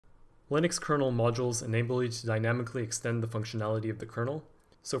Linux kernel modules enable you to dynamically extend the functionality of the kernel.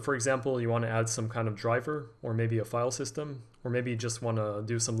 So for example, you want to add some kind of driver, or maybe a file system, or maybe you just want to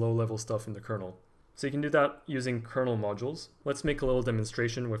do some low-level stuff in the kernel. So you can do that using kernel modules. Let's make a little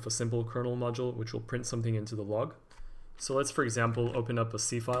demonstration with a simple kernel module which will print something into the log. So let's, for example, open up a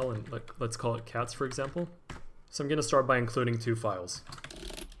C file and let's call it cats, for example. So I'm going to start by including two files.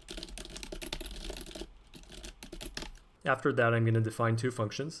 After that, I'm going to define two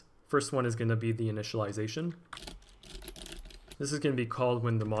functions. First one is going to be the initialization. This is going to be called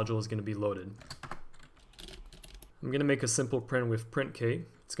when the module is going to be loaded. I'm going to make a simple print with print k.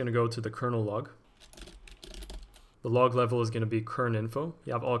 It's going to go to the kernel log. The log level is going to be kern info.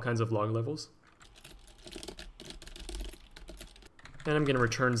 You have all kinds of log levels. And I'm going to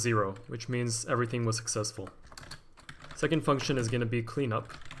return 0, which means everything was successful. Second function is going to be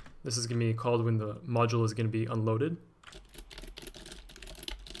cleanup. This is going to be called when the module is going to be unloaded.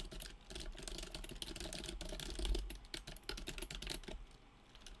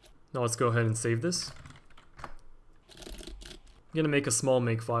 Now let's go ahead and save this. I'm going to make a small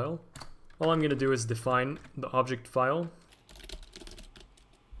makefile. All I'm going to do is define the object file.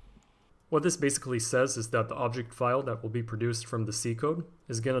 What this basically says is that the object file that will be produced from the C code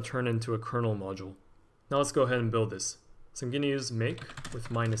is going to turn into a kernel module. Now let's go ahead and build this. So I'm going to use make with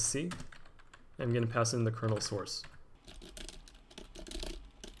 -c. And I'm going to pass in the kernel source.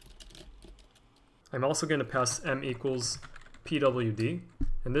 I'm also going to pass m equals pwd.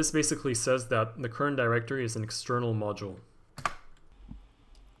 And this basically says that the current directory is an external module.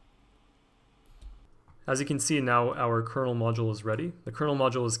 As you can see now, our kernel module is ready. The kernel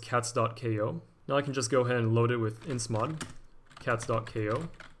module is cats.ko. Now I can just go ahead and load it with insmod cats.ko.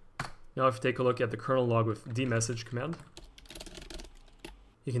 Now if you take a look at the kernel log with dmessage command,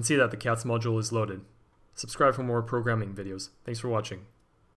 you can see that the cats module is loaded. Subscribe for more programming videos. Thanks for watching.